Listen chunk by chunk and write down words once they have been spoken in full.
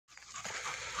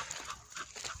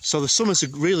So the summer's a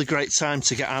really great time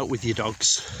to get out with your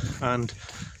dogs, and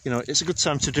you know, it's a good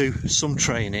time to do some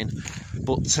training,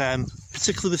 but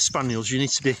particularly with spaniels, you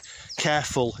need to be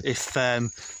careful if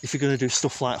you're going to do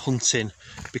stuff like hunting,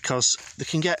 because they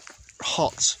can get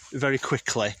hot very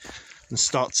quickly and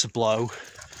start to blow,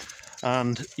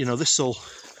 and you know, this will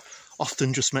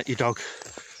often just make your dog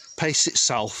pace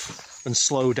itself and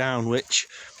slow down, which,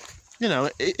 you know,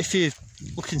 if you're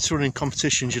looking to run in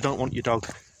competitions, you don't want your dog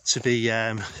to be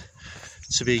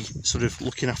sort of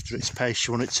looking after its pace.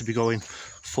 You want it to be going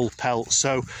full pelt.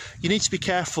 So you need to be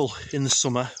careful in the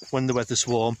summer when the weather's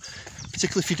warm,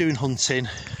 particularly if you're doing hunting.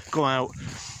 Go out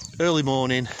early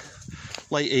morning,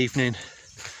 late evening,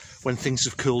 when things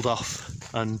have cooled off,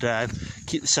 and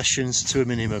keep the sessions to a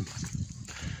minimum.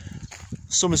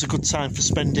 Summer's a good time for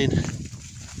spending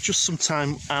just some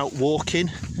time out walking,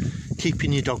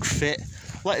 keeping your dog fit,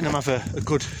 letting them have a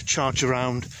good charge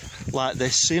around like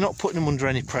this, so you're not putting them under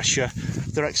any pressure.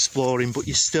 They're exploring, but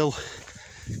you're still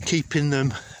keeping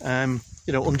them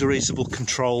you know, under reasonable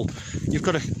control. You've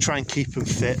got to try and keep them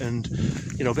fit, and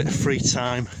you know, a bit of free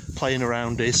time playing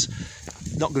around is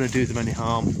not going to do them any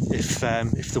harm. If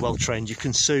they're well trained, you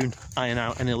can soon iron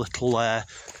out any little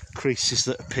creases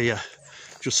that appear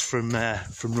just from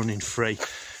running free.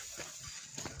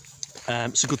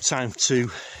 It's a good time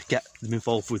to get them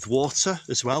involved with water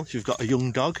as well. If you've got a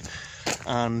young dog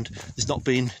and there's not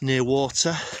been near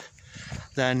water,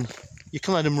 then you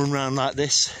can let them run around like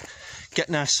this, get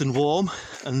nice and warm,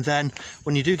 and then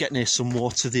when you do get near some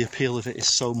water, the appeal of it is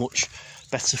so much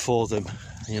better for them.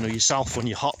 You know, yourself, when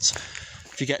you're hot,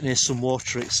 if you get near some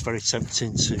water, it's very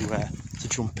tempting to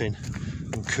jump in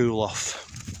and cool off.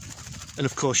 And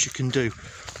of course, you can do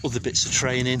other bits of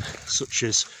training, such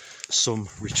as some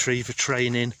retriever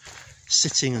training,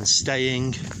 sitting and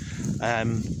staying,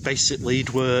 basic lead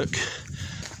work,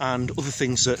 and other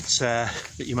things that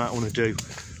you might want to do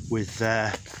with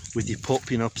your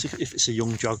pup. You know, particularly if it's a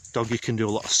young dog, you can do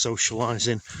a lot of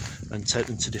socialising and take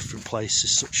them to different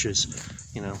places, such as,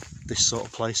 you know, this sort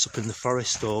of place up in the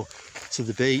forest, or to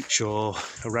the beach, or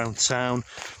around town.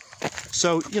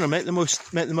 So, you know, make the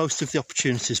most of the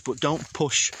opportunities, but don't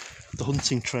push the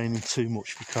hunting training too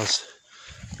much, because,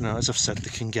 you know, as I've said, they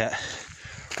can get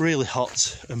really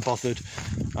hot and bothered,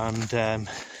 and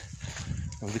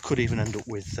they could even end up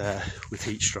with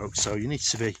heat stroke. So you need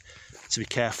to be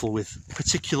careful with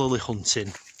particularly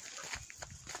hunting.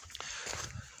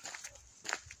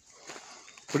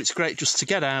 But it's great just to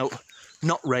get out,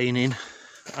 not raining,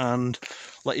 and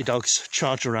let your dogs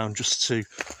charge around, just to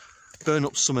burn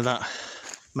up some of that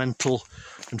mental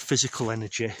and physical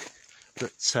energy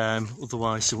that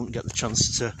otherwise they wouldn't get the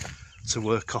chance to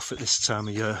work off at this time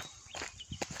of year.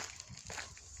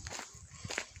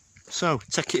 So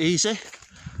take it easy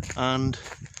and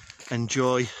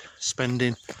enjoy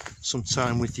spending some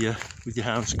time with your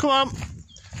hounds. Come on,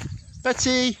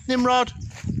 Betty, Nimrod,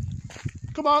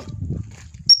 come on.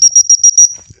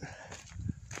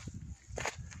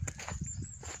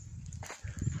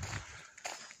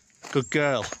 Good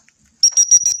girl.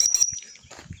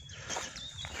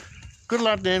 Good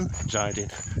lad, Nim. He's hiding.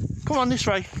 Come on this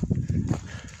way.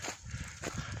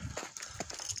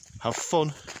 Have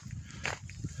fun.